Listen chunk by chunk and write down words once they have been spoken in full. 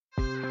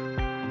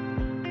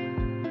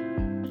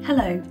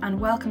Hello and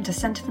welcome to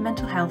Centre for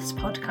Mental Health's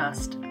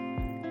podcast.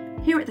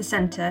 Here at the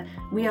Centre,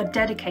 we are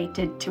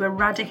dedicated to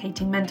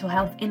eradicating mental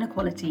health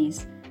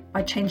inequalities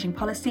by changing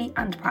policy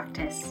and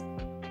practice.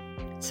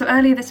 So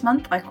earlier this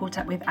month, I caught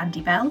up with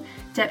Andy Bell,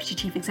 Deputy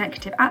Chief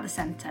Executive at the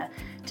Centre,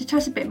 to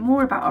chat a bit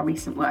more about our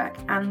recent work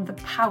and the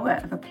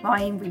power of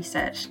applying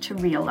research to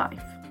real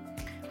life.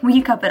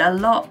 We covered a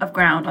lot of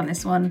ground on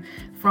this one,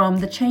 from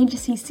the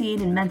changes he's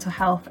seen in mental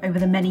health over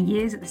the many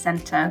years at the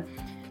Centre,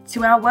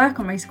 to our work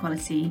on race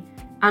equality,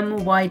 and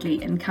more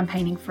widely in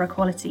campaigning for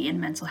equality in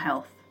mental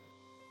health.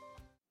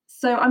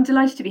 So I'm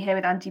delighted to be here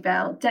with Andy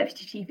Bell,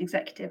 Deputy Chief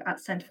Executive at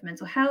Centre for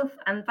Mental Health,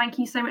 and thank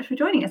you so much for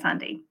joining us,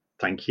 Andy.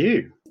 Thank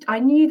you. I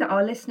knew that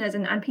our listeners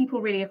and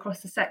people really across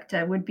the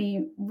sector would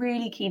be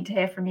really keen to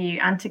hear from you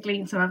and to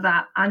glean some of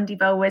that Andy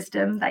Bell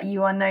wisdom that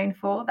you are known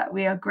for, that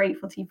we are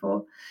grateful to you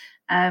for.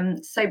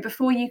 So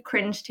before you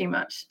cringe too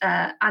much,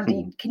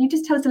 Andy, can you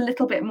just tell us a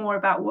little bit more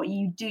about what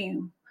you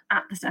do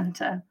at the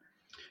Centre?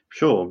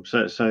 Sure.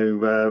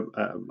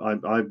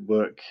 I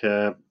work,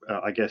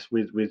 I guess,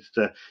 with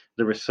the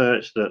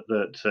research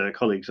that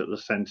colleagues at the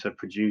Centre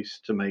produce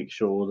to make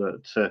sure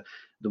that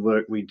the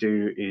work we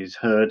do is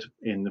heard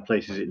in the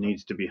places it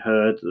needs to be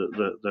heard,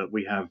 that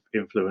we have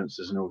influence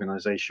as an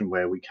organisation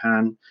where we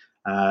can.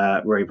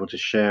 We're able to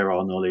share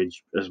our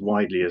knowledge as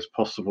widely as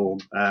possible,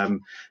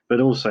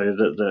 but also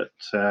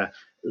that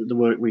the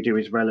work we do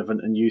is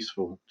relevant and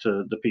useful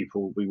to the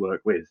people we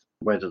work with,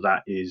 whether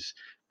that is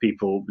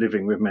people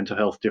living with mental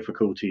health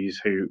difficulties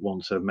who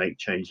want to make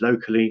change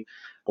locally,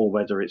 or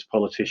whether it's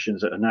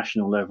politicians at a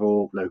national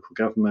level, local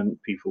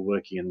government, people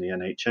working in the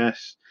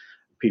NHS,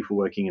 people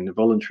working in the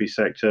voluntary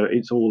sector.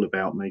 It's all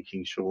about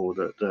making sure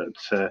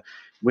that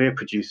we're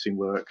producing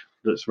work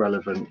that's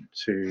relevant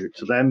to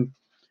them,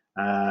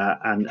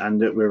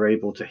 and that we're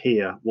able to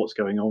hear what's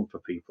going on for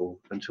people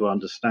and to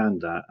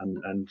understand that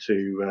and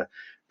to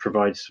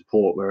provide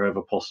support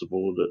wherever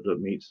possible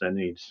that meets their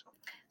needs.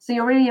 So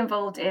you're really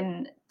involved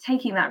in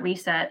taking that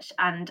research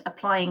and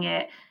applying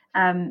it,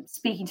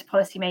 speaking to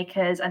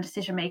policymakers and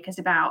decision makers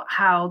about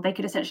how they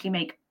could essentially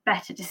make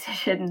better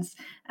decisions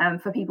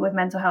for people with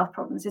mental health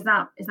problems. Is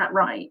that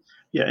right?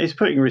 Yeah, it's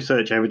putting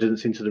research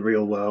evidence into the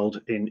real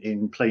world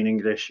in plain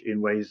English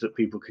in ways that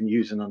people can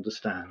use and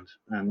understand.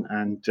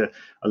 And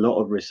a lot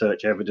of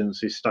research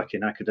evidence is stuck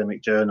in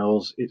academic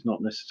journals. It's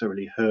not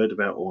necessarily heard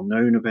about or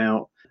known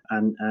about.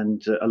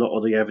 And a lot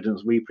of the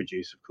evidence we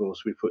produce, of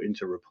course, we put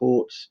into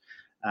reports.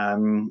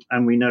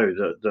 And we know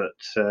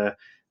that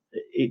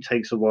it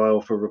takes a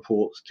while for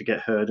reports to get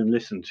heard and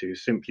listened to.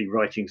 Simply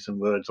writing some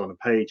words on a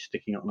page,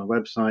 sticking it on a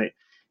website,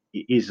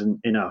 it isn't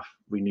enough.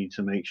 We need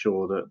to make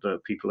sure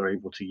that people are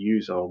able to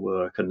use our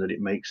work and that it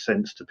makes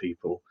sense to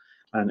people.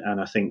 And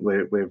I think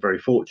we're very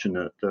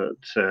fortunate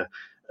that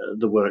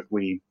the work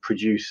we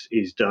produce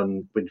is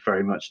done with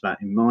very much that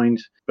in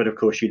mind. But of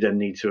course, you then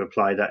need to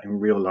apply that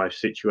in real life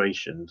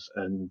situations.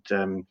 And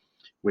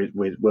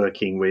with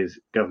working with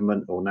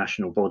government or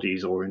national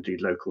bodies or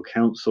indeed local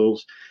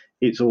councils,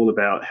 it's all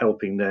about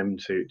helping them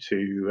to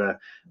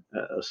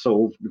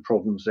solve the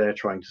problems they're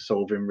trying to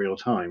solve in real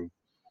time.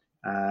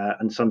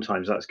 And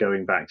sometimes that's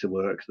going back to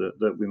work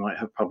that we might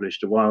have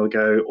published a while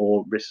ago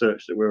or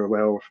research that we're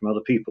aware of from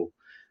other people,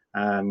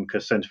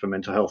 because Centre for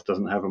Mental Health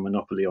doesn't have a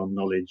monopoly on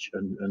knowledge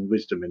and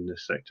wisdom in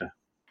this sector.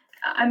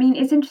 I mean,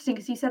 it's interesting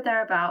because you said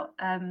there about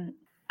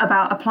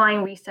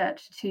applying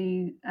research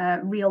to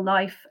real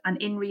life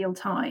and in real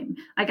time.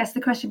 I guess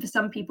the question for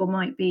some people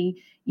might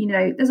be,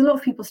 there's a lot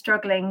of people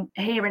struggling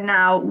here and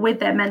now with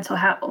their mental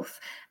health.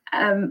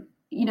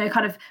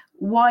 Kind of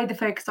why the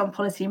focus on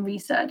policy and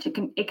research?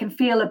 It can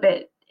feel a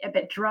bit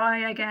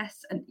dry, I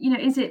guess. And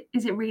is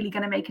it really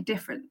going to make a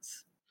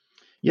difference?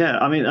 Yeah,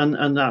 I mean,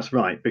 and that's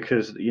right,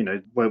 because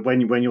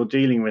when you're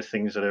dealing with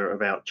things that are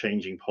about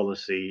changing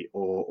policy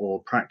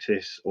or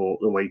practice or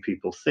the way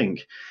people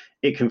think,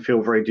 it can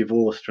feel very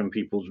divorced from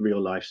people's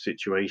real life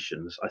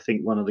situations. I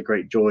think one of the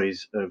great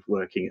joys of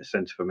working at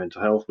Centre for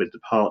Mental Health with the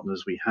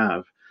partners we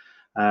have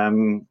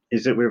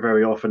is that we're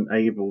very often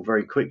able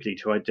very quickly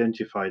to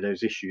identify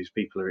those issues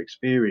people are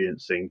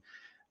experiencing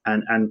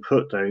and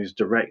put those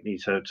directly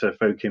to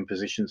folk in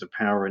positions of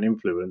power and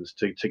influence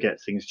to get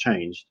things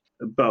changed.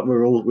 But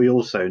we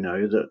also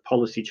know that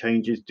policy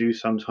changes do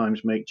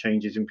sometimes make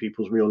changes in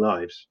people's real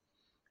lives.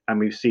 And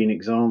we've seen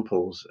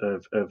examples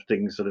of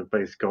things that have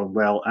both gone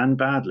well and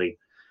badly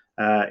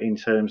in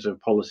terms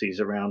of policies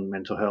around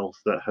mental health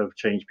that have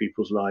changed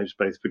people's lives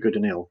both for good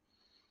and ill.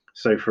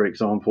 So, for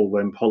example,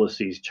 when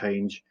policies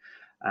change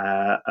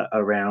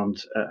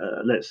around,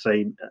 let's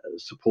say,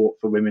 support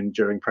for women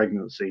during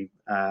pregnancy,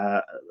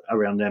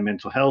 around their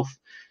mental health,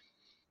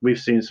 we've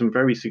seen some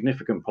very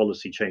significant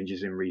policy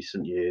changes in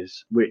recent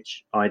years,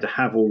 which either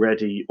have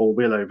already or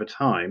will over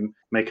time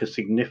make a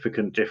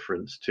significant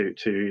difference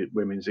to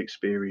women's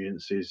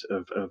experiences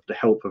of the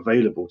help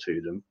available to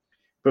them.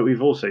 But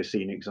we've also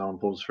seen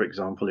examples, for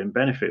example, in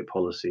benefit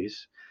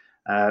policies,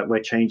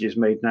 where changes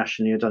made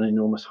nationally have done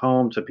enormous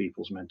harm to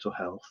people's mental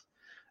health.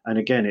 And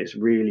again, it's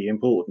really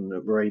important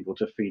that we're able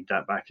to feed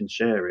that back and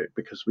share it,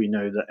 because we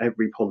know that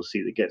every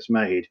policy that gets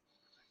made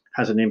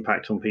has an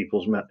impact on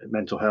people's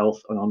mental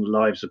health and on the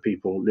lives of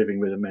people living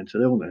with a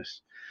mental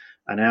illness.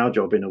 And our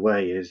job, in a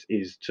way,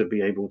 is to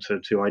be able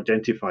to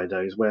identify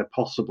those where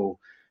possible,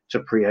 to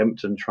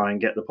preempt and try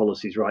and get the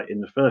policies right in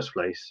the first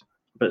place.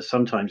 But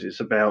sometimes it's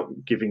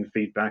about giving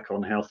feedback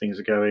on how things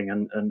are going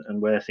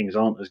and where things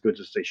aren't as good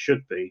as they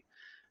should be,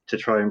 to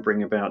try and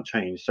bring about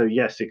change. So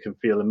yes, it can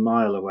feel a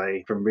mile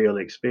away from real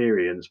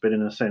experience, but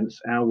in a sense,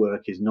 our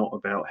work is not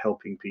about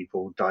helping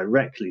people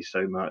directly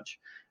so much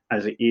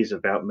as it is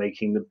about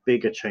making the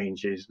bigger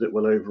changes that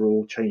will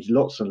overall change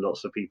lots and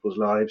lots of people's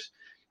lives,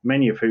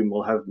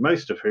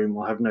 most of whom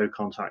will have no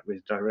contact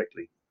with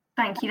directly.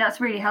 Thank you. That's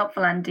really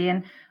helpful, Andy,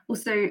 and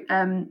also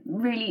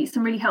really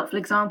some really helpful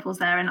examples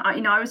there. And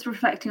I was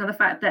reflecting on the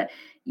fact that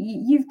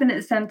you've been at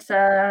the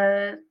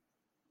centre.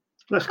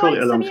 Let's call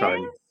it a long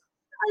time.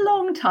 A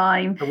long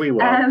time. A wee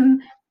while.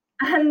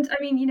 And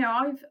I mean,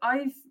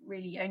 I've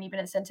really only been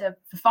at the centre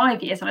for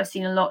 5 years, and I've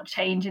seen a lot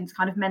change in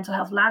kind of mental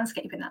health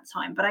landscape in that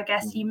time. But I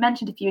guess you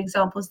mentioned a few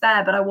examples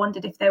there, but I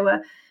wondered if there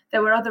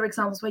were other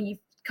examples where you've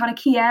kind of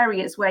key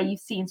areas where you've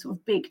seen sort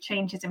of big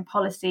changes in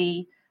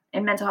policy,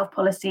 in mental health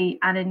policy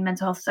and in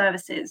mental health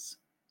services.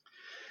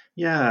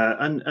 Yeah,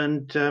 and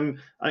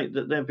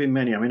there have been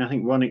many. I mean, I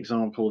think one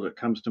example that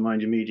comes to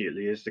mind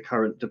immediately is the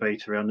current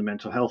debate around the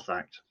Mental Health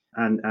Act.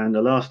 And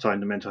the last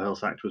time the Mental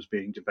Health Act was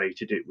being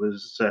debated, it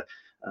was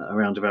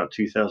around about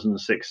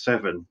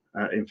 2006-07.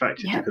 In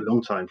fact, it took a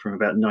long time, from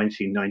about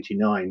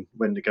 1999,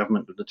 when the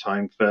government at the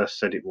time first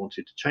said it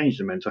wanted to change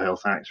the Mental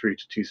Health Act, through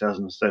to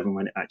 2007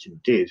 when it actually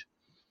did.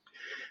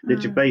 The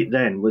debate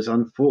then was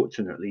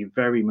unfortunately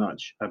very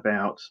much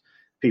about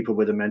people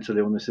with a mental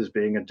illness as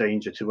being a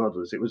danger to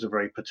others. It was a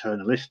very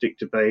paternalistic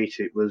debate.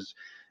 It was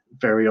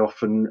very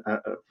often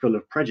full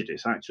of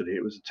prejudice, actually.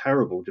 It was a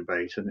terrible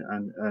debate,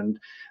 and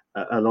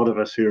a lot of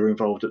us who were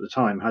involved at the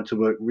time had to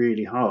work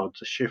really hard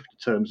to shift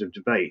the terms of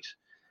debate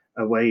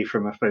away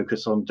from a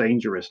focus on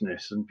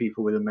dangerousness and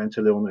people with a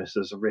mental illness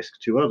as a risk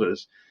to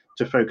others,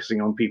 to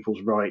focusing on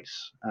people's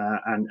rights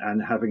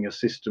and having a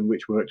system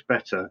which worked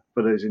better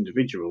for those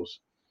individuals.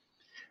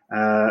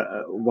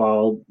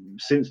 While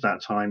since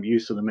that time,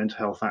 use of the Mental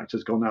Health Act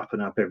has gone up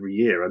and up every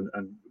year, and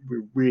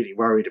we're really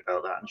worried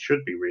about that and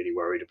should be really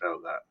worried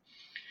about that.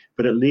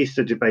 But at least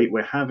the debate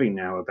we're having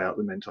now about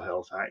the Mental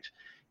Health Act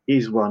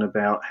is one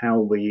about how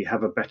we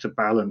have a better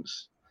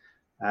balance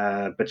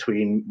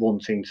between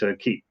wanting to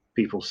keep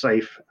people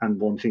safe and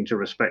wanting to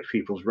respect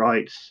people's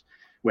rights.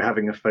 We're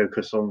having a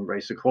focus on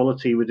race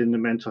equality within the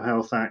Mental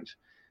Health Act.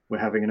 We're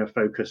having a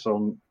focus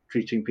on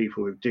treating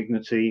people with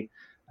dignity.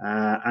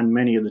 And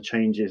many of the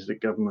changes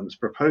that government's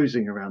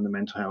proposing around the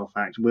Mental Health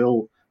Act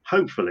will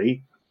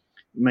hopefully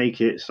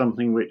make it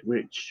something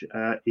which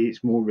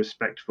is more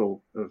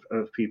respectful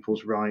of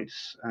people's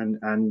rights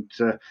and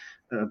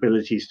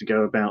abilities to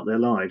go about their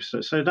lives.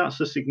 So that's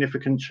a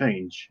significant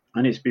change.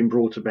 And it's been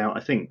brought about,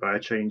 I think, by a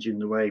change in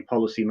the way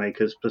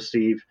policymakers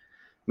perceive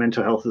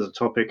mental health as a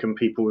topic and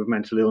people with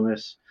mental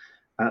illness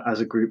as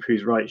a group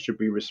whose rights should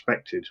be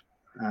respected.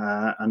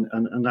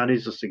 And that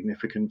is a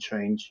significant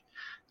change.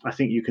 I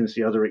think you can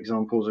see other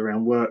examples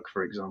around work,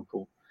 for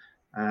example.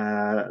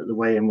 The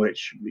way in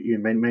which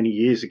many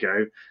years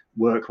ago,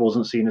 work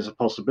wasn't seen as a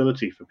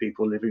possibility for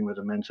people living with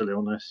a mental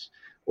illness,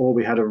 or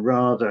we had a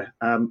rather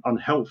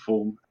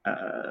unhelpful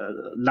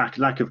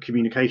lack of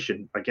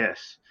communication, I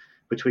guess,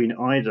 between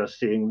either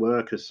seeing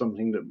work as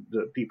something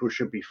that people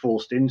should be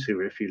forced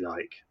into, if you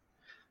like,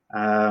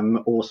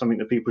 or something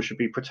that people should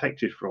be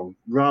protected from,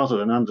 rather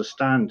than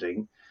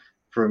understanding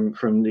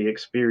from the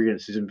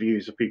experiences and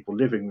views of people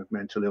living with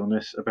mental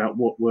illness about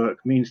what work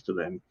means to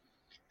them.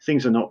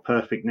 Things are not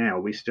perfect now.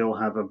 We still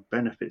have a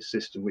benefit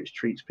system which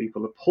treats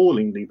people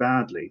appallingly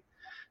badly,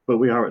 but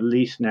we are at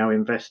least now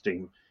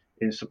investing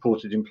in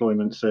supported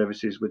employment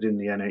services within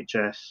the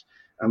NHS,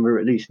 and we're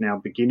at least now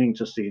beginning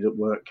to see that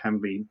work can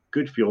be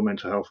good for your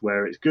mental health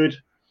where it's good.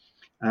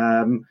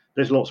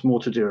 There's lots more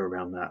to do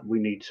around that. We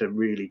need to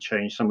really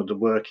change some of the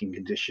working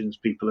conditions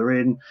people are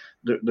in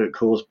that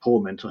cause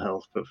poor mental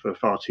health for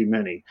far too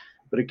many.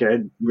 But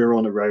again, we're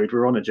on a road,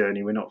 we're on a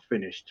journey, we're not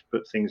finished,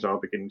 but things are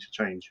beginning to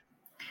change.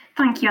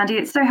 Thank you, Andy.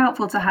 It's so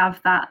helpful to have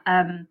that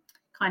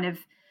kind of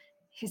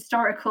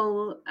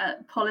historical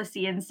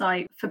policy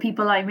insight for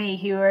people like me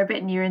who are a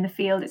bit newer in the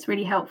field. It's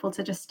really helpful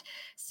to just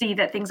see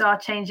that things are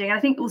changing. And I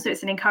think also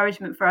it's an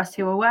encouragement for us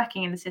who are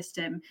working in the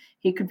system,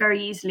 who could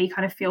very easily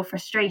kind of feel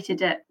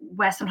frustrated at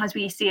where sometimes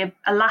we see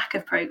a lack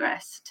of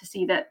progress, to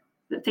see that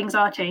things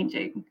are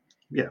changing.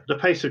 Yeah, the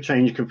pace of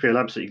change can feel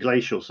absolutely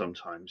glacial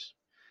sometimes.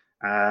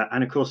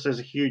 And of course, there's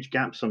a huge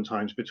gap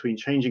sometimes between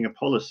changing a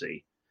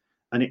policy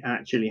and it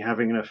actually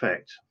having an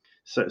effect.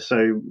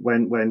 So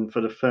when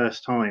for the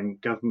first time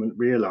government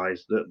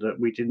realised that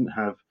we didn't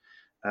have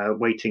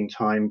waiting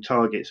time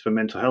targets for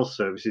mental health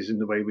services in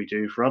the way we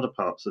do for other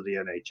parts of the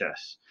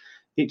NHS,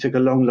 it took a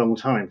long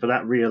time for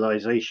that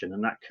realisation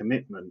and that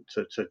commitment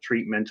to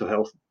treat mental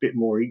health a bit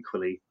more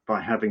equally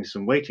by having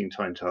some waiting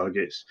time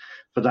targets,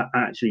 for that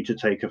actually to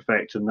take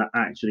effect and that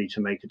actually to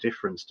make a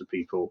difference to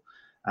people.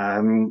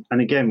 And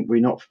again,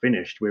 we're not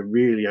finished. We're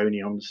really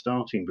only on the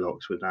starting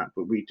blocks with that,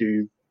 but we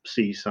do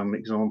see some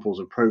examples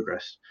of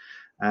progress.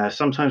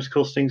 Sometimes, of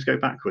course, things go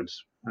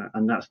backwards,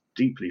 and that's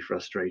deeply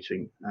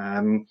frustrating.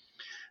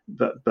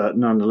 But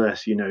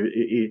nonetheless,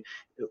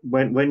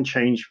 when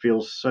change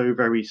feels so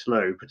very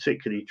slow,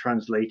 particularly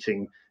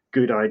translating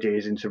good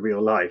ideas into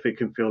real life, it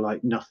can feel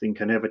like nothing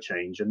can ever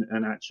change.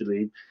 And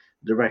actually,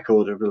 the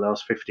record of the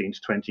last 15 to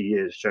 20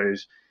 years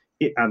shows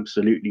it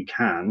absolutely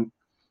can.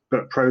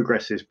 But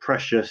progress is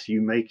precious.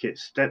 You make it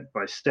step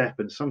by step,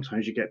 and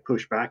sometimes you get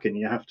pushed back, and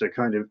you have to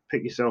kind of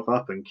pick yourself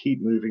up and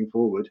keep moving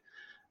forward.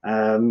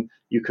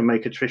 You can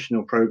make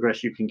attritional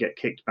progress, you can get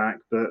kicked back,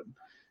 but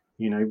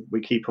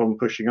we keep on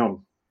pushing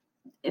on.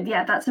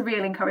 Yeah, that's a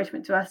real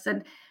encouragement to us.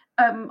 And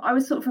I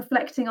was sort of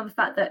reflecting on the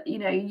fact that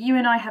you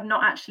and I have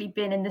not actually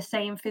been in the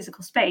same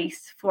physical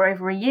space for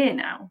over a year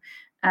now,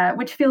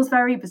 which feels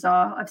very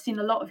bizarre. I've seen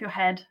a lot of your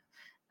head,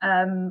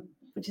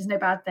 which is no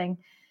bad thing.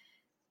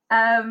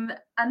 And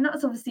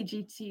that's obviously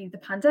due to the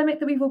pandemic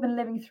that we've all been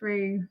living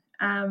through.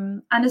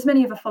 And as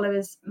many of our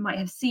followers might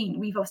have seen,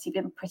 we've obviously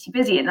been pretty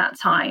busy in that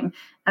time,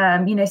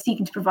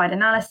 seeking to provide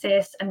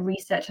analysis and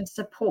research and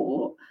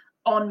support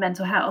on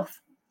mental health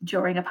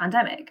during a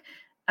pandemic.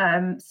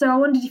 So I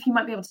wondered if you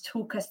might be able to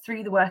talk us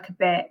through the work a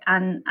bit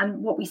and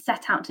what we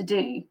set out to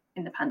do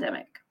in the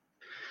pandemic.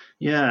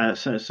 Yeah,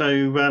 so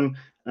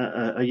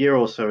a year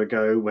or so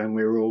ago, when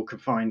we were all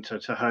confined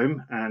to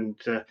home and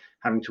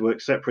having to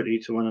work separately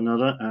to one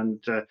another,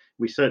 and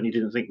we certainly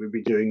didn't think we'd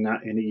be doing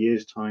that in a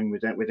year's time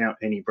without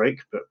any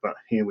break, but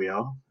here we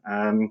are.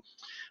 And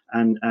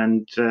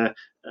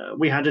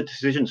we had a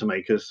decision to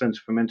make as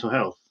Centre for Mental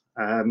Health.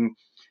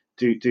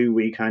 Do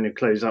we kind of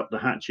close up the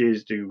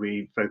hatches? Do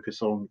we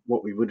focus on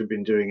what we would have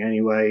been doing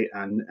anyway,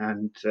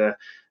 and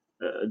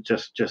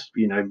just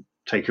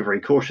take a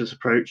very cautious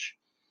approach?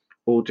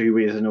 Or do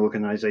we as an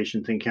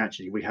organisation think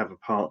actually we have a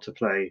part to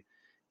play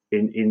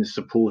in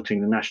supporting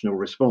the national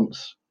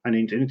response and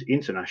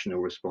international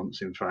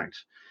response, in fact,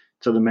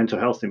 to the mental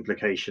health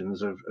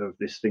implications of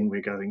this thing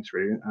we're going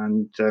through?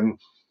 And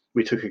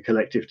we took a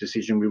collective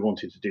decision. We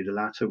wanted to do the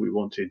latter. We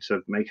wanted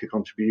to make a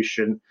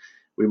contribution.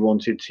 We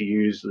wanted to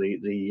use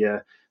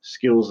the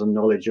skills and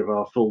knowledge of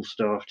our full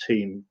staff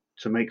team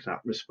to make that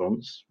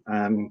response.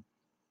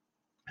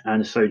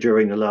 And so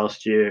during the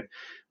last year,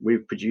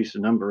 we've produced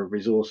a number of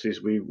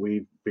resources.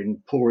 We've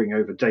been poring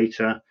over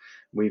data.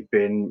 We've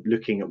been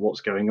looking at what's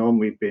going on.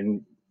 We've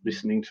been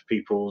listening to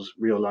people's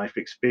real life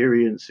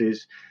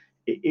experiences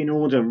in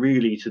order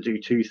really to do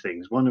two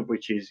things. One of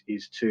which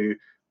is to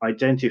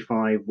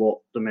identify what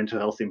the mental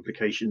health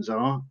implications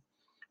are,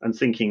 and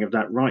thinking of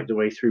that right the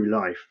way through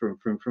life,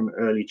 from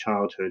early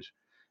childhood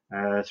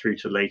through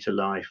to later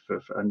life,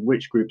 and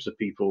which groups of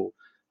people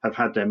have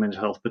had their mental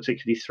health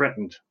particularly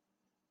threatened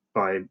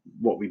by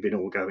what we've been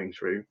all going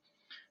through,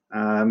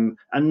 and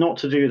not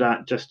to do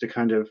that just to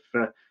kind of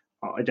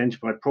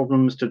identify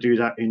problems, to do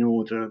that in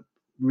order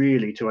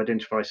really to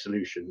identify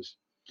solutions.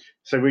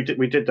 So we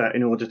did that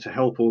in order to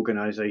help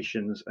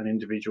organisations and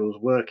individuals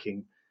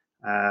working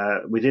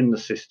within the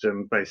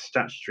system, both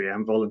statutory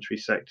and voluntary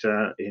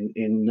sector,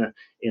 in the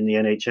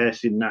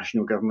NHS, in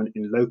national government,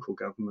 in local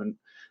government,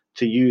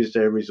 to use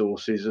their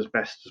resources as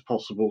best as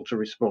possible to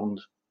respond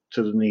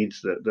to the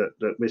needs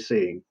that we're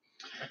seeing.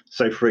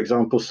 So, for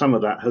example, some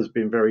of that has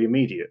been very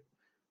immediate.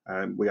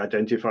 We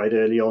identified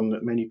early on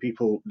that many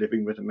people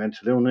living with a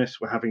mental illness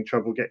were having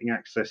trouble getting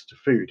access to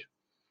food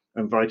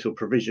and vital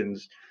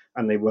provisions,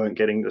 and they weren't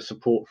getting the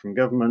support from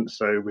government.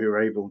 So we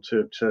were able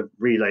to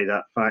relay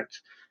that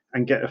fact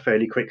and get a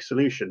fairly quick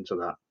solution to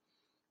that.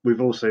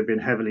 We've also been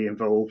heavily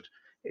involved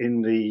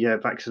in the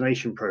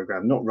vaccination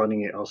program, not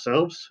running it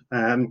ourselves,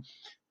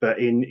 but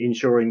in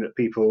ensuring that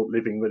people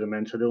living with a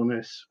mental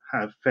illness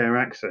have fair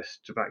access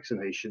to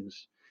vaccinations.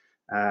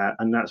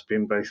 And that's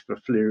been both for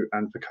flu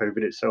and for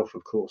COVID itself,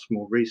 of course,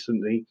 more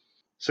recently.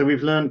 So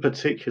we've learned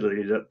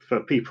particularly that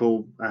for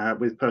people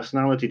with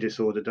personality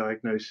disorder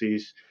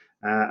diagnoses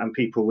and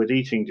people with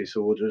eating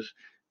disorders,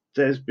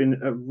 there's been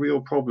a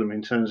real problem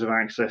in terms of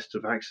access to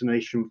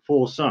vaccination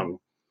for some.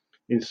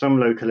 In some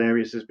local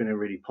areas, there's been a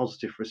really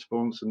positive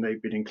response, and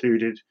they've been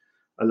included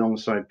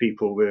alongside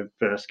people with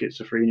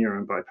schizophrenia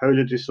and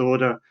bipolar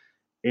disorder.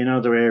 In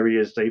other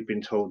areas, they've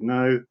been told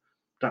no.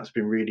 That's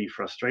been really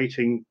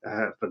frustrating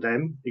for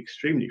them,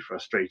 extremely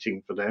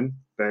frustrating for them,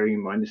 bearing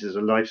in mind this is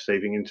a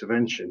life-saving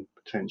intervention,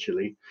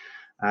 potentially.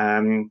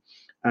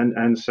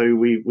 And so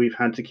we've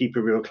had to keep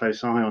a real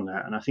close eye on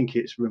that. And I think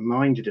it's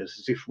reminded us,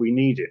 as if we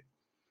need it,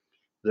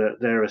 that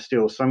there are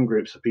still some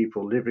groups of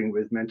people living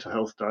with mental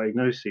health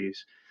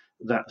diagnoses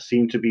that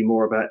seem to be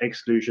more about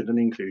exclusion than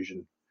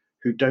inclusion,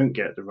 who don't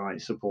get the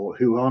right support,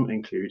 who aren't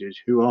included,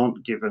 who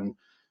aren't given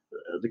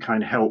the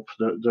kind of help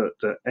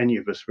that any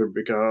of us would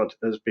regard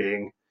as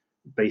being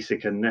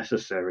basic and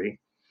necessary.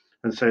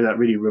 And so that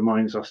really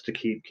reminds us to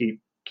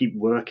keep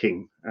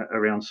working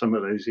around some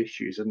of those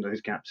issues and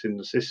those gaps in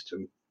the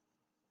system.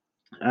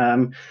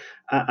 And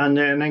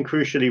then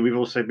crucially, we've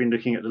also been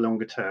looking at the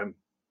longer term,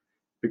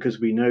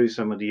 because we know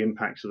some of the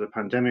impacts of the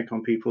pandemic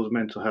on people's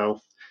mental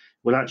health.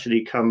 will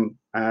actually come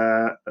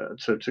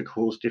to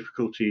cause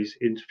difficulties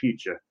in the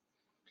future.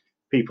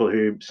 People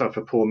who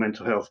suffer poor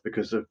mental health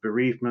because of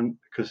bereavement,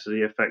 because of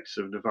the effects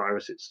of the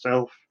virus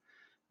itself,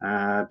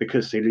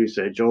 because they lose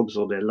their jobs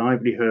or their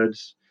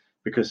livelihoods,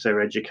 because their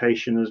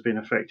education has been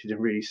affected in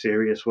really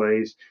serious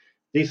ways.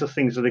 These are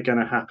things that are going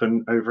to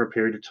happen over a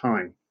period of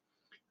time.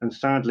 And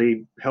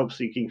sadly, help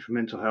seeking for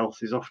mental health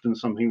is often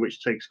something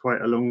which takes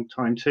quite a long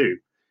time too.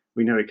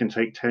 We know it can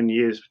take 10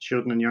 years for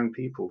children and young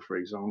people, for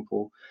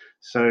example.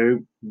 So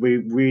we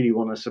really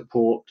want to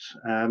support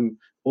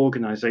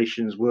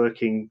organizations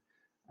working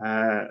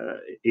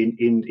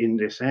in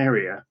this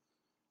area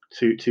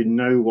to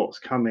know what's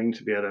coming,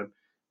 to be able to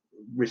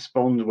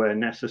respond where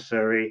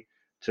necessary,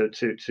 to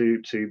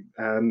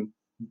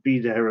be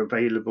there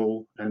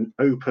available and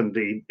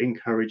openly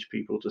encourage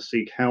people to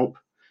seek help,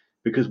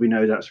 because we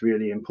know that's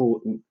really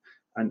important.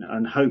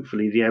 And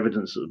hopefully the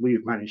evidence that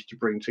we've managed to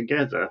bring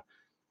together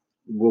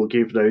will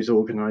give those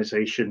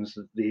organizations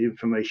the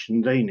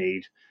information they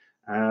need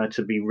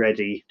to be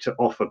ready to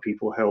offer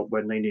people help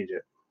when they need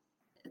it.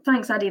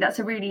 Thanks, Addy. That's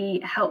a really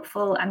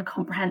helpful and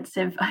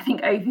comprehensive, I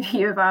think,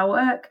 overview of our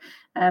work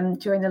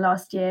during the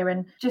last year.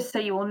 And just so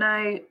you all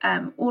know,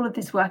 all of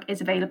this work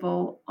is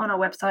available on our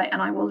website,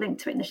 and I will link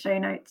to it in the show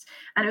notes.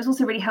 And it was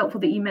also really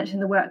helpful that you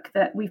mentioned the work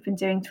that we've been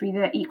doing through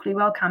the Equally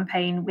Well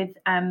campaign with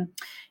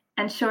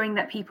ensuring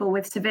that people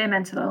with severe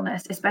mental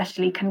illness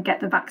especially can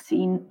get the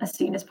vaccine as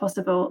soon as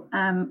possible.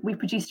 We've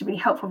produced a really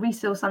helpful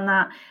resource on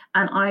that,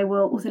 and I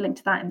will also link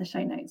to that in the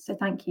show notes. So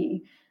thank you.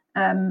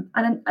 And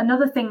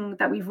another thing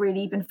that we've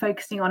really been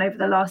focusing on over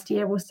the last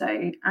year or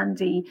so,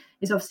 Andy,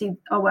 is obviously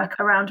our work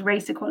around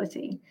race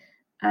equality.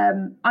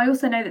 I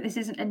also know that this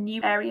isn't a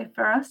new area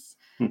for us.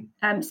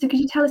 So could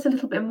you tell us a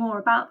little bit more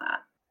about that?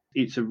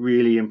 It's a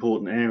really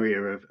important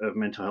area of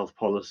mental health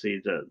policy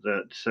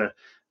that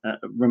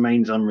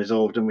remains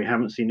unresolved, and we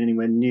haven't seen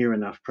anywhere near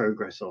enough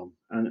progress on.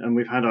 And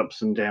we've had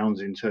ups and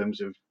downs in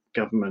terms of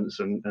governments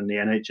and the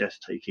NHS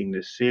taking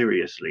this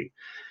seriously.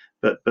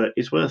 But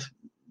it's worth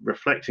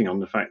reflecting on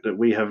the fact that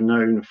we have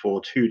known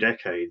for 2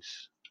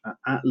 decades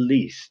at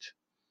least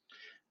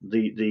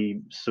the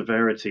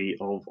severity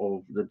of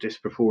the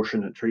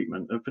disproportionate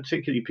treatment of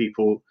particularly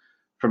people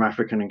from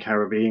African and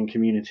Caribbean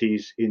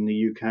communities in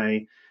the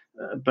UK,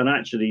 but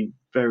actually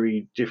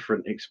very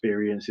different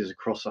experiences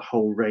across a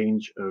whole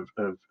range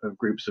of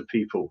groups of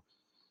people,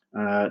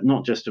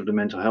 not just of the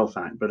Mental Health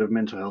Act, but of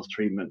mental health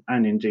treatment,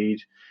 and indeed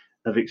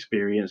of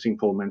experiencing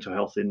poor mental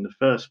health in the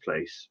first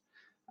place.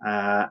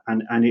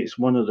 And it's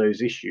one of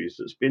those issues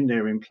that's been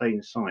there in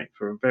plain sight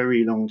for a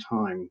very long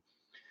time,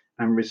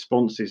 and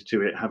responses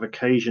to it have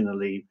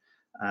occasionally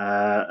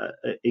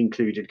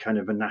included kind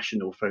of a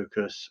national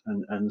focus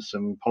and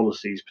some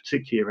policies,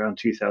 particularly around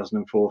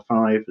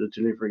 2004-05, the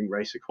Delivering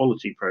Race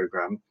Equality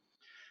programme.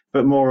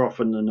 But more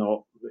often than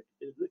not,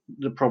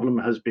 the problem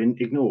has been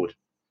ignored.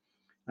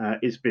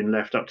 It's been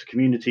left up to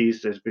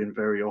communities. There's been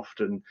very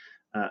often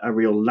a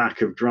real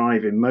lack of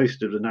drive in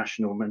most of the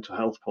national mental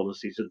health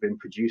policies that have been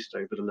produced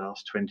over the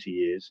last 20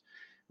 years.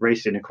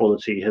 Race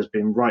inequality has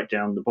been right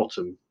down the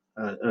bottom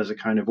as a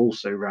kind of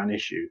also ran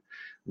issue,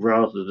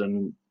 rather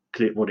than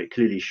what it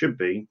clearly should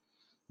be,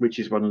 which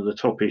is one of the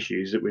top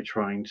issues that we're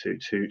trying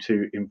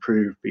to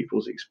improve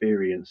people's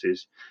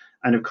experiences.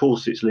 And of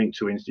course, it's linked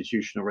to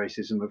institutional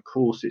racism. Of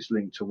course, it's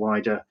linked to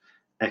wider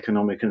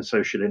economic and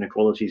social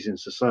inequalities in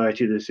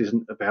society. This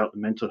isn't about the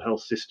mental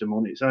health system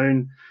on its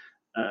own.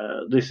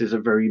 This is a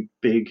very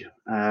big,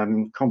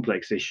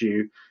 complex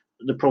issue.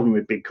 The problem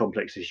with big,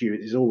 complex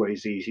issues is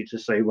always easy to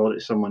say, well,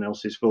 it's someone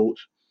else's fault.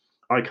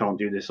 I can't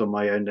do this on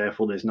my own,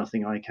 therefore there's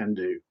nothing I can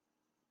do.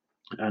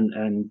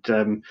 And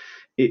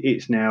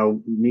it's now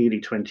nearly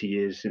 20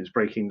 years since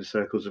Breaking the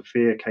Circles of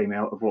Fear came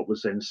out of what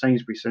was then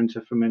Sainsbury's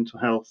Centre for Mental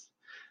Health.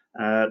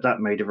 That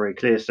made a very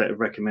clear set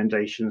of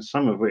recommendations,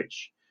 some of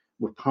which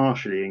were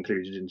partially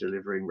included in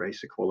Delivering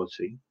Race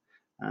Equality.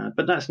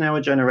 But that's now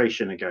a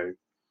generation ago.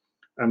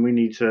 And we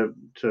need to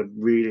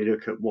really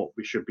look at what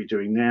we should be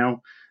doing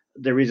now.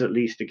 There is at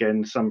least,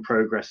 again, some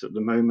progress at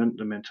the moment.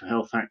 The Mental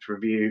Health Act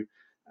review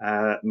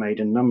made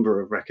a number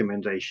of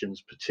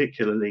recommendations,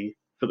 particularly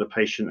for the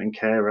patient and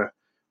carer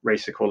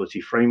race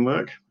equality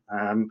framework,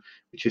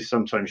 which is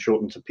sometimes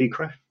shortened to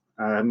PCREF.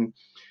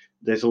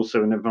 There's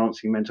also an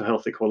advancing mental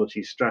health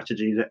equality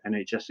strategy that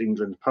NHS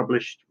England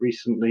published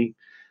recently.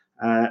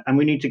 And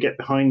we need to get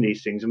behind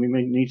these things, and we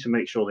need to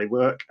make sure they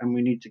work, and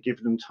we need to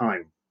give them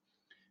time.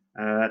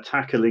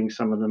 Tackling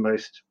some of the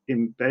most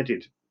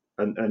embedded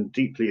and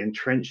deeply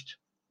entrenched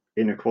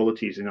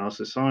inequalities in our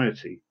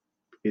society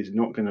is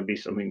not going to be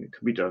something that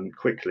can be done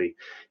quickly.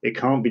 It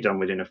can't be done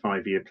within a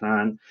 5-year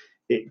plan.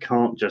 It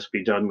can't just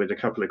be done with a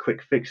couple of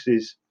quick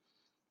fixes.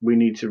 We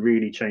need to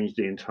really change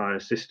the entire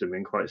system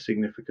in quite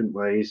significant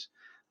ways.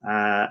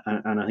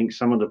 And I think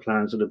some of the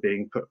plans that are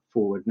being put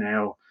forward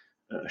now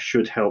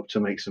should help to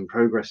make some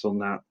progress on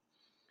that.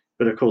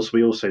 But of course,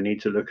 we also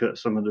need to look at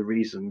some of the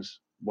reasons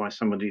why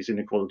some of these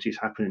inequalities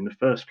happen in the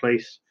first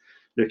place,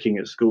 looking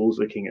at schools,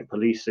 looking at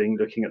policing,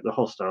 looking at the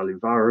hostile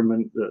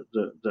environment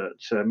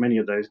that many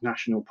of those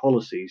national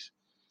policies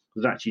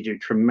that actually do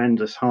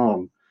tremendous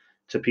harm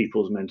to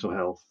people's mental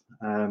health.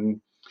 We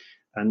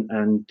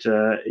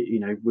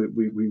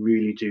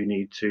really do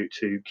need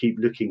to keep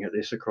looking at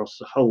this across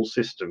the whole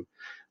system.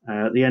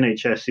 The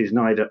NHS is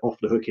neither off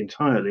the hook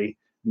entirely,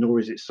 nor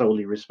is it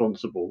solely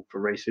responsible for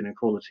race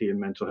inequality and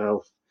mental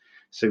health.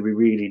 So we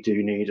really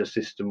do need a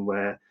system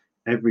where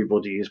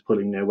everybody is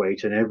pulling their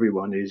weight and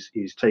everyone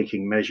is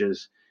taking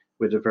measures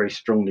with a very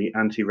strongly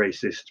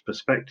anti-racist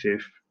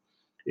perspective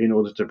in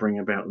order to bring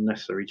about the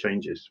necessary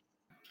changes.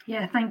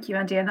 Yeah, thank you,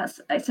 Andy. And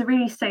it's a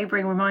really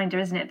sobering reminder,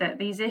 isn't it, that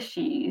these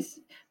issues,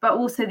 but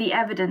also the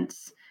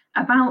evidence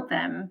about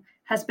them,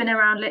 has been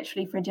around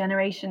literally for a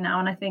generation now.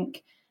 And I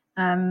think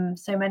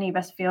so many of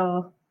us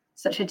feel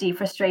such a deep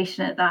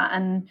frustration at that.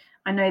 And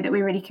I know that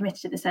we're really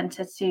committed at the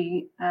Centre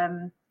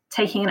to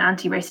taking an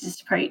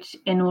anti-racist approach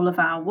in all of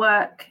our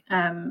work,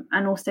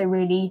 and also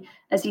really,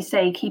 as you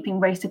say, keeping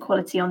race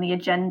equality on the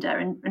agenda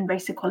and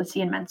race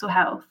equality in mental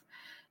health.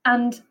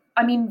 And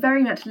I mean,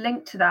 very much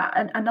linked to that,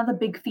 and another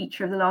big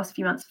feature of the last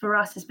few months for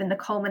us has been the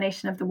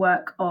culmination of the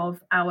work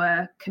of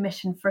our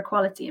Commission for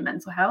Equality in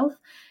Mental Health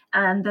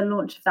and the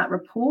launch of that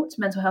report,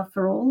 Mental Health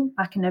for All,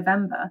 back in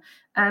November.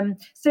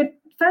 So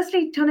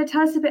firstly, Tanya,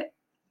 tell us a bit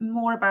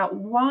more about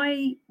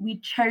why we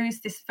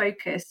chose this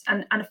focus,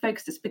 and a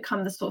focus that's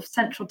become the sort of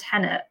central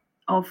tenet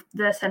of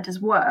the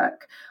Centre's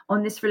work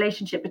on this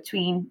relationship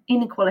between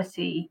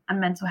inequality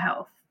and mental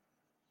health.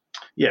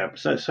 Yeah,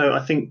 so I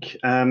think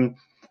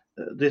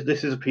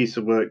this is a piece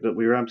of work that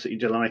we were absolutely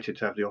delighted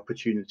to have the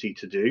opportunity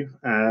to do.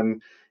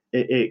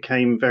 It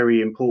came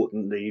very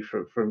importantly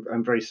from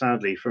and very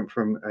sadly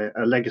from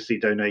a legacy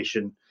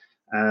donation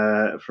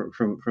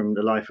from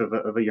the life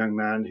of a young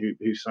man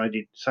who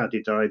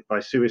sadly died by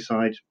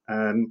suicide.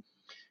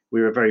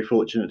 We were very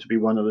fortunate to be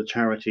one of the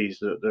charities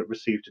that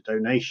received a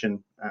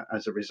donation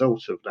as a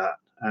result of that,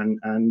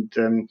 and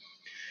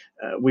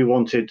we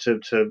wanted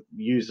to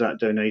use that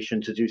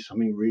donation to do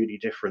something really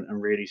different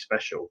and really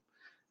special.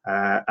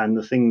 And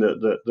the thing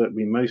that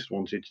we most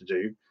wanted to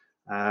do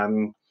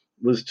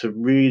was to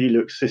really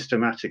look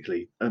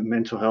systematically at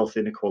mental health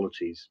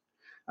inequalities.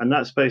 And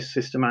that's both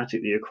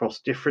systematically across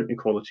different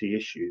equality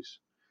issues.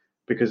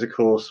 Because, of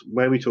course,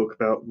 where we talk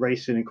about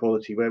race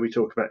inequality, where we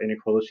talk about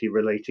inequality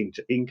relating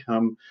to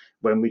income,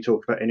 when we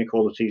talk about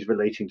inequalities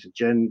relating to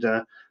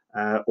gender,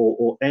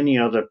 or any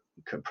other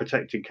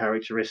protected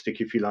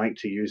characteristic, if you like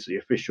to use the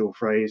official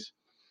phrase,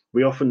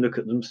 we often look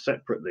at them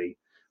separately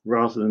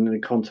rather than in the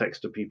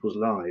context of people's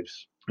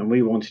lives. And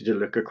we wanted to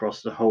look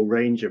across the whole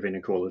range of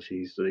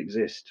inequalities that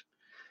exist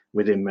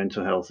within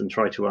mental health and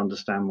try to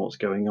understand what's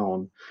going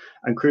on.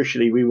 And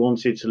crucially, we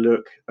wanted to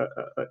look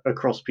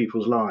across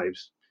people's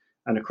lives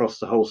and across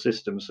the whole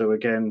system. So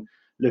again,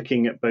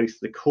 looking at both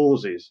the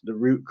causes, the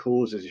root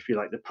causes, if you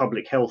like, the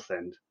public health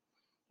end.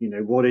 You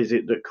know, what is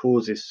it that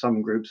causes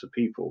some groups of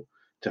people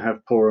to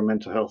have poorer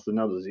mental health than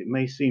others? It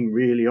may seem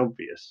really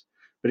obvious,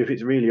 but if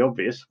it's really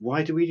obvious,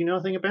 why do we do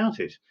nothing about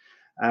it?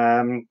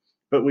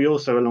 But we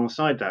also,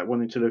 alongside that,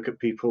 wanted to look at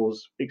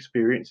people's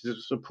experiences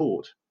of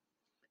support.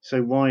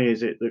 So why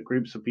is it that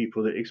groups of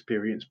people that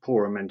experience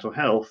poorer mental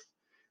health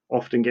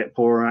often get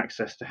poorer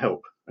access to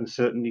help, and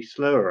certainly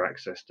slower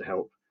access to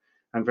help,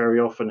 and very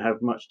often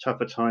have much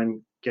tougher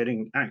time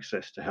getting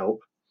access to help?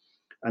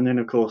 And then,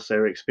 of course,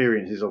 their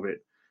experiences of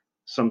it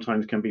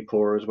sometimes can be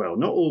poorer as well.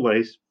 Not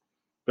always,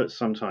 but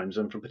sometimes.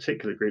 And for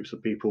particular groups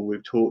of people,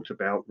 we've talked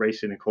about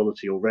race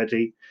inequality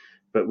already,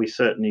 but we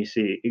certainly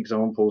see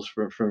examples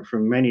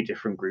from many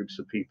different groups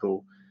of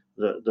people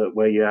that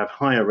where you have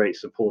higher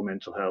rates of poor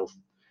mental health,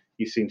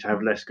 you seem to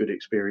have less good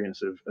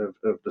experience of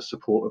the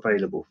support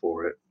available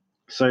for it.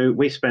 So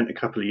we spent a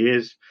couple of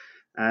years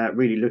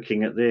really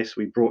looking at this.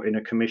 We brought in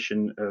a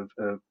commission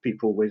of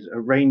people with a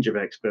range of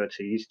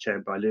expertise,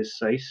 chaired by Liz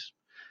Sace,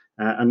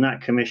 and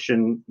that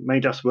commission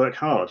made us work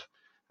hard.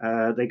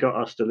 They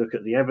got us to look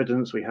at the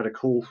evidence. We had a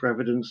call for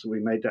evidence. We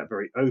made that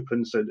very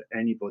open so that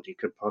anybody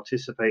could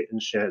participate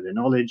and share their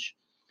knowledge.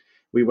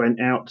 We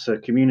went out to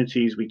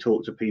communities. We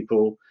talked to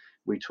people.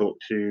 We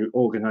talked to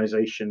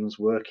organizations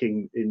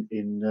working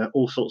in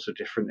all sorts of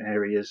different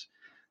areas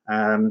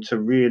to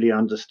really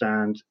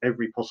understand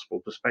every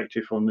possible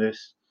perspective on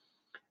this.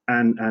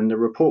 And the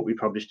report we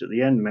published at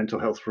the end, Mental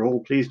Health for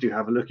All, please do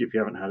have a look if you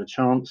haven't had a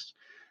chance.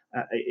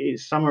 It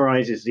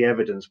summarizes the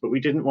evidence, but we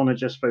didn't want to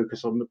just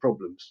focus on the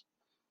problems.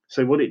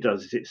 So what it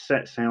does is it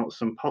sets out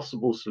some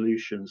possible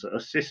solutions at a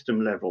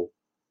system level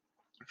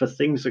for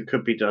things that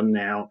could be done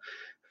now,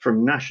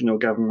 from national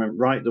government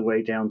right the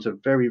way down to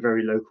very,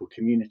 very local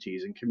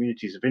communities and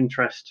communities of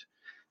interest,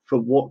 for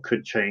what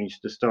could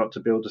change to start to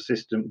build a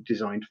system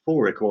designed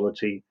for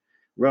equality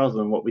rather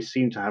than what we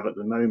seem to have at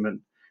the moment,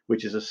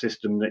 which is a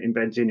system that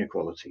embeds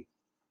inequality.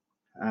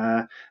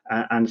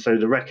 And so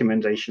the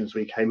recommendations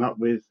we came up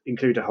with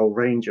include a whole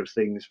range of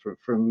things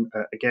from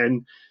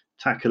again,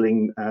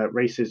 tackling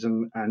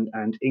racism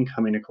and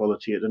income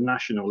inequality at the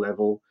national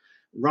level,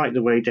 right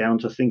the way down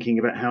to thinking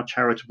about how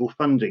charitable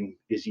funding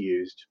is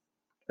used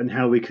and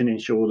how we can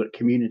ensure that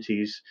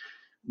communities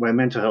where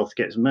mental health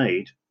gets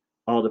made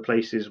are the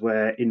places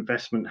where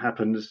investment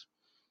happens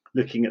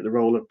looking at the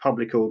role of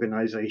public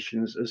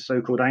organisations as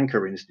so-called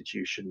anchor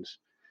institutions.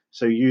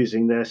 So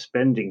using their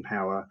spending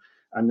power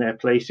and their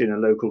place in a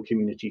local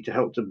community to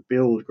help to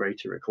build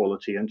greater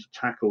equality and to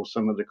tackle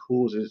some of the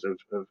causes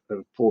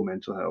of poor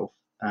mental health.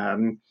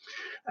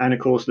 And of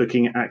course,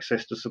 looking at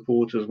access to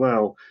support as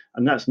well.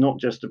 And that's not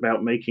just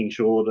about making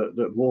sure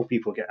that more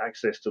people get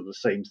access to the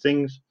same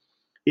things.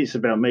 It's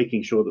about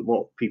making sure that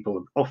what people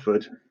have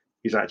offered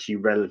is actually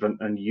relevant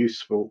and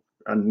useful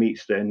and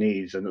meets their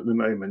needs. And at the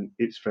moment,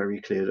 it's very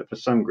clear that for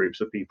some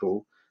groups of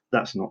people,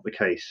 that's not the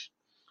case.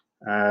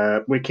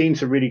 We're keen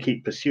to really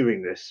keep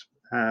pursuing this.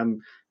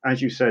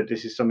 As you said,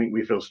 this is something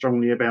we feel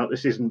strongly about.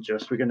 This isn't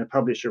just we're going to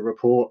publish a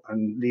report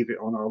and leave it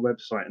on our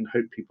website and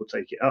hope people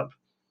take it up.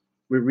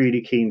 We're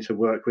really keen to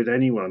work with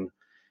anyone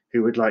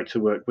who would like to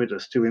work with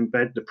us to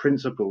embed the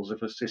principles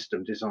of a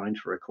system designed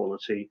for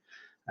equality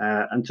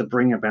and to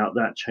bring about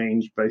that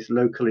change both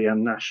locally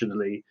and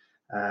nationally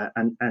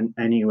and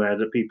anywhere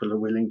that people are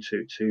willing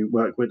to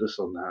work with us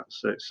on that.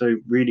 So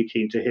really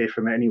keen to hear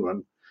from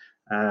anyone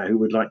who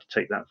would like to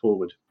take that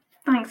forward.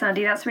 Thanks,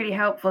 Andy. That's really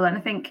helpful. And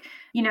I think,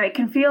 it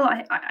can feel,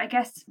 I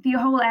guess, the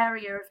whole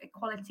area of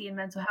equality and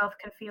mental health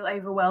can feel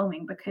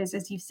overwhelming because,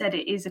 as you've said,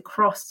 it is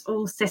across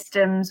all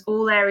systems,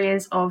 all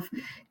areas of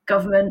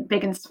government,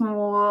 big and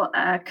small,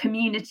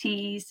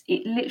 communities.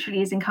 It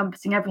literally is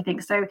encompassing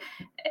everything. So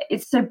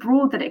it's so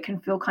broad that it can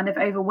feel kind of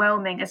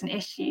overwhelming as an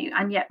issue.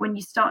 And yet when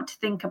you start to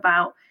think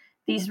about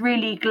these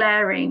really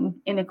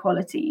glaring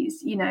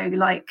inequalities,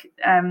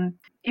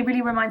 it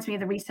really reminds me of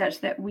the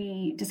research that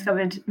we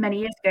discovered many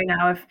years ago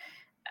now of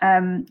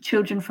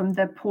children from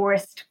the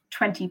poorest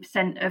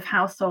 20% of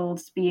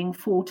households being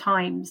 4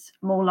 times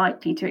more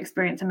likely to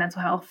experience a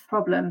mental health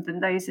problem than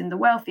those in the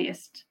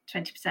wealthiest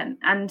 20%.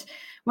 And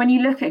when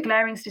you look at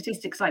glaring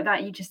statistics like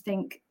that, you just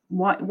think,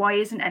 why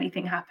isn't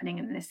anything happening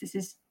in this? This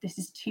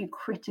is too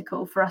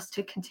critical for us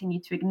to continue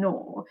to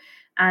ignore.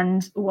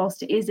 And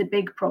whilst it is a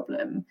big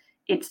problem,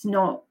 it's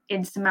not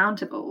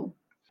insurmountable.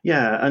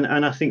 Yeah,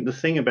 and I think the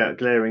thing about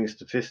glaring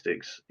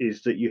statistics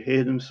is that you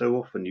hear them so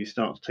often, you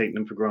start to take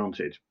them for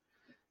granted.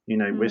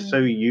 We're so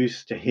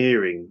used to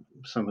hearing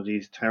some of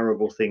these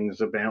terrible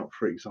things about,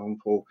 for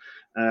example,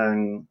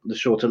 the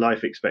shorter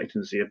life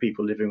expectancy of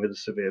people living with a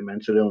severe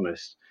mental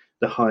illness,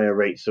 the higher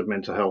rates of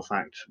Mental Health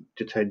Act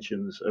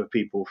detentions of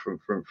people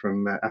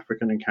from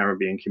African and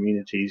Caribbean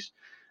communities,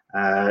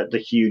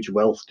 the huge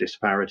wealth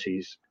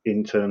disparities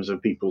in terms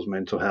of people's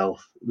mental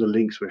health, the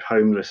links with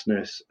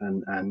homelessness,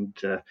 and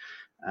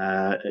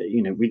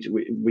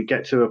we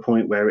get to a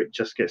point where it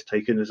just gets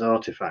taken as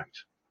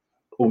artifact,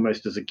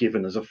 almost as a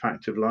given, as a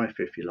fact of life,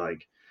 if you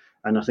like.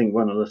 And I think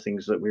one of the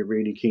things that we're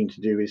really keen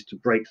to do is to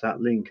break that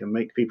link and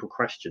make people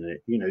question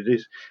it. We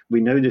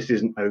know this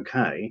isn't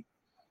okay.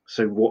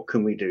 So what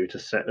can we do to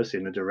set us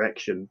in a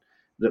direction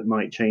that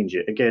might change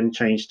it? Again,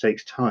 change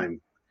takes time.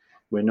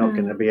 We're not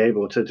going to be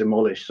able to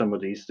demolish some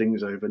of these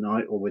things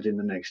overnight or within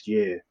the next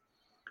year.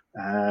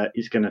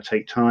 It's going to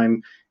take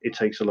time. It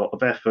takes a lot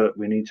of effort.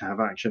 We need to have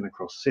action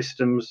across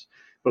systems,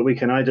 but we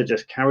can either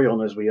just carry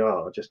on as we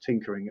are, just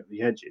tinkering at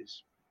the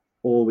edges,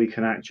 or we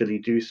can actually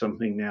do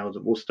something now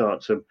that will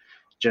start to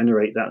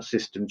generate that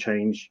system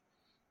change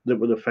that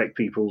will affect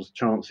people's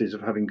chances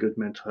of having good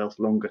mental health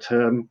longer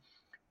term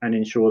and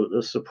ensure that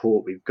the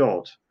support we've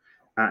got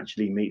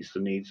actually meets the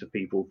needs of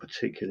people,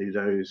 particularly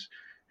those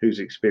whose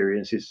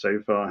experiences so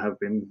far have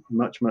been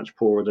much, much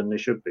poorer than they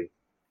should be.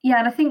 Yeah,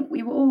 and I think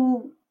we were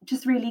all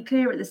just really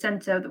clear at the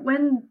centre that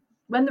when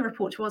the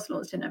report was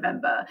launched in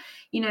November,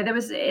 there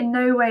was in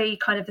no way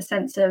kind of a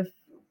sense of,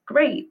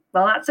 great,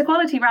 well, that's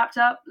equality wrapped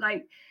up.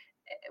 Like,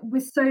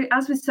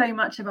 as with so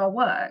much of our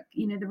work,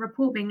 the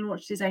report being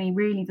launched is only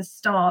really the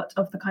start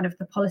of the kind of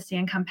the policy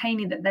and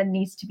campaigning that then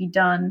needs to be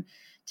done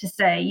to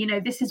say,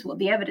 this is what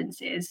the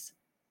evidence is.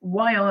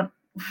 Why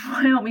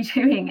aren't we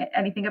doing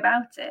anything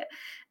about it?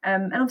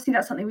 And obviously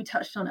that's something we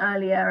touched on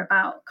earlier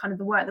about kind of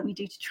the work that we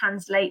do to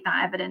translate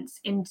that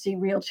evidence into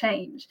real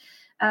change.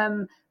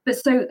 But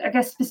so I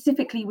guess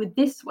specifically with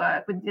this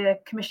work, with the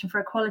Commission for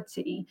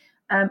Equality,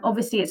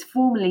 obviously it's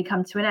formally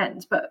come to an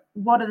end, but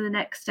what are the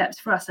next steps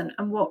for us and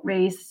what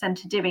really is the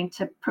Centre doing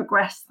to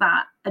progress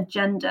that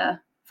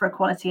agenda for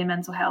equality and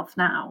mental health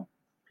now?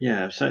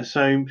 Yeah,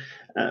 so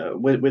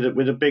with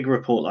a big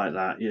report like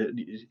that,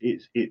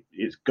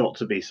 it's got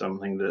to be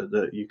something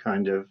that you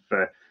kind of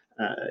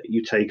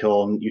you take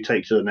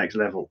to the next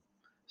level.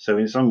 So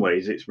in some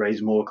ways, it's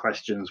raised more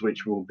questions,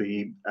 which will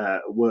be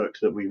work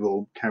that we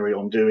will carry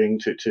on doing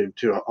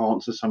to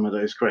answer some of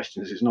those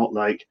questions. It's not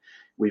like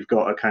we've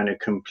got a kind of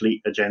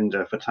complete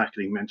agenda for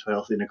tackling mental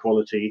health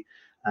inequality,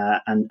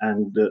 and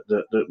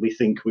that we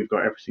think we've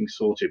got everything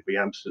sorted. We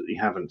absolutely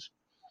haven't.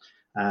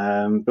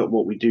 But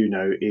what we do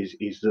know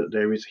is that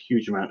there is a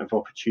huge amount of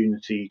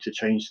opportunity to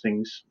change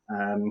things.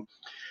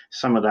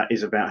 Some of that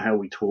is about how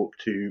we talk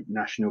to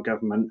national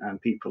government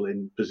and people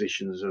in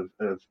positions of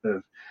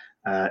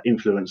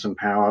influence and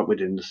power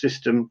within the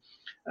system.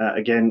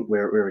 Again,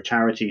 we're a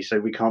charity, so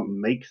we can't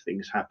make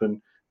things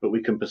happen, but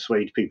we can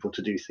persuade people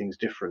to do things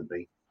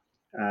differently.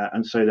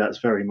 And so that's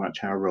very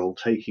much our role,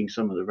 taking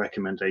some of the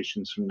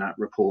recommendations from that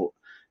report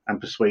and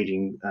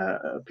persuading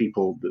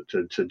people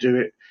to do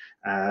it.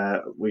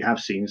 We have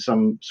seen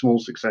some small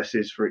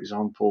successes. For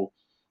example,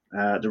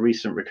 the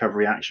recent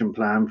Recovery Action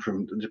Plan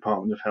from the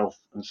Department of Health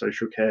and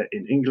Social Care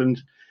in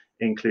England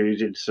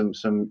included some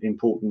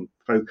important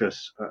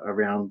focus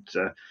around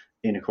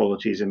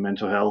inequalities in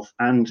mental health,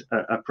 and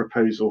a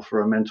proposal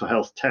for a mental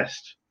health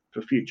test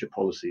for future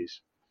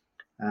policies,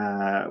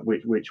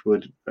 which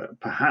would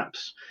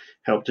perhaps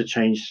help to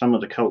change some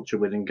of the culture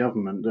within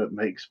government that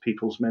makes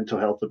people's mental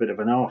health a bit of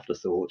an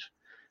afterthought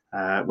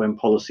when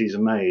policies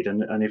are made.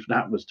 And if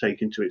that was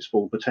taken to its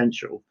full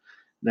potential,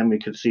 then we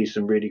could see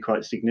some really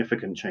quite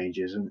significant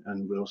changes,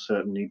 and we'll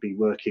certainly be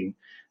working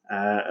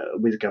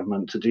with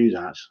government to do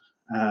that.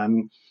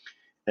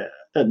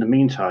 In the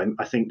meantime,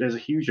 I think there's a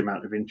huge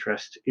amount of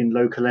interest in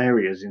local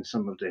areas in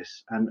some of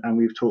this, and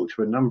we've talked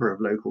to a number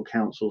of local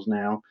councils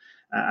now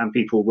and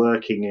people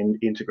working in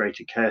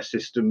integrated care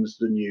systems,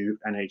 the new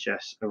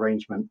NHS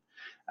arrangement,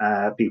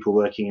 people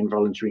working in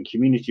voluntary and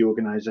community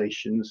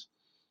organisations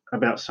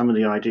about some of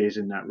the ideas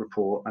in that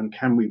report, and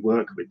can we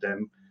work with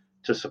them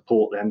to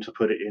support them to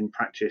put it in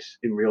practice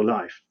in real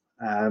life.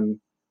 And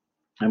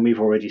we've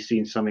already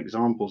seen some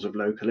examples of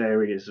local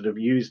areas that have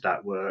used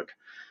that work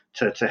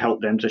to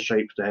help them to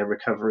shape their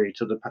recovery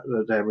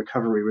their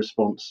recovery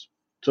response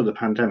to the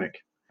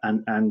pandemic.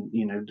 And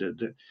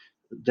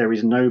there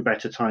is no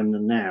better time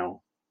than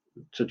now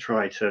to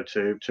try to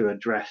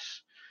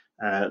address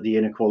the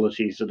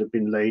inequalities that have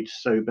been laid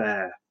so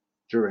bare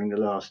during the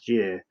last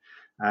year.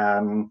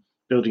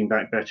 Building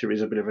back better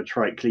is a bit of a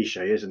trite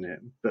cliche, isn't it?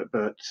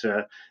 But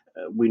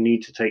we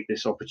need to take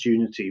this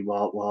opportunity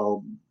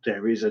while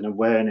there is an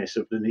awareness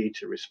of the need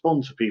to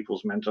respond to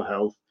people's mental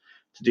health,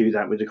 to do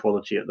that with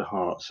equality at the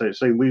heart. So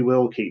we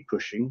will keep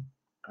pushing.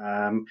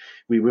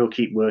 We will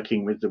keep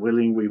working with the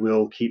willing. We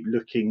will keep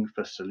looking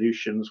for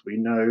solutions. We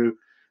know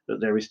that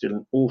there is still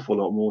an awful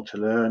lot more to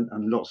learn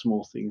and lots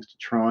more things to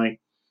try,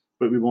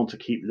 but we want to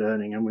keep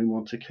learning, and we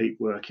want to keep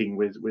working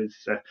with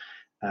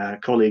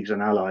colleagues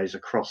and allies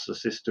across the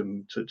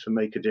system to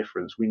make a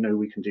difference. We know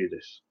we can do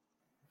this.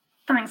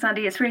 Thanks,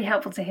 Andy. It's really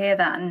helpful to hear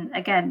that. And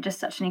again, just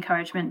such an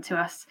encouragement to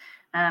us,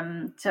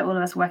 to all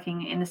of us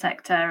working in the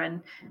sector.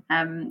 And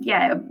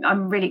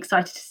I'm really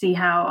excited to see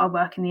how our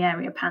work in the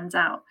area pans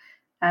out.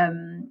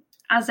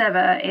 As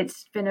ever,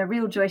 it's been a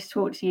real joy to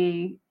talk to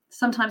you.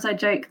 Sometimes I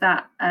joke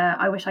that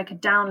I wish I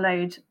could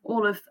download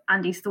all of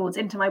Andy's thoughts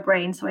into my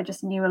brain so I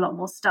just knew a lot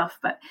more stuff,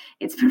 but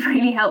it's been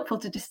really helpful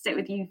to just sit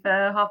with you for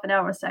half an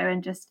hour or so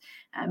and just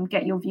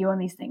get your view on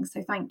these things.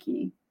 So thank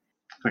you.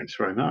 Thanks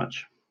very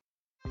much.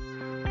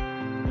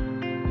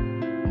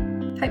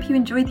 Hope you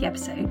enjoyed the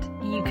episode.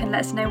 You can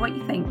let us know what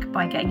you think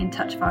by getting in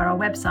touch via our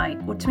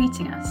website or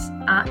tweeting us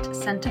at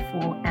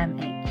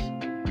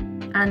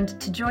Centre4MH. And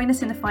to join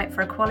us in the fight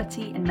for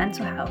equality in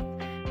mental health,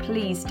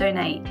 please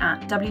donate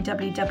at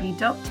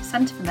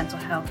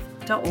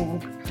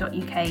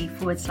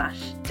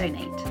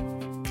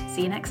www.centreformentalhealth.org.uk/donate.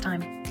 See you next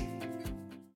time.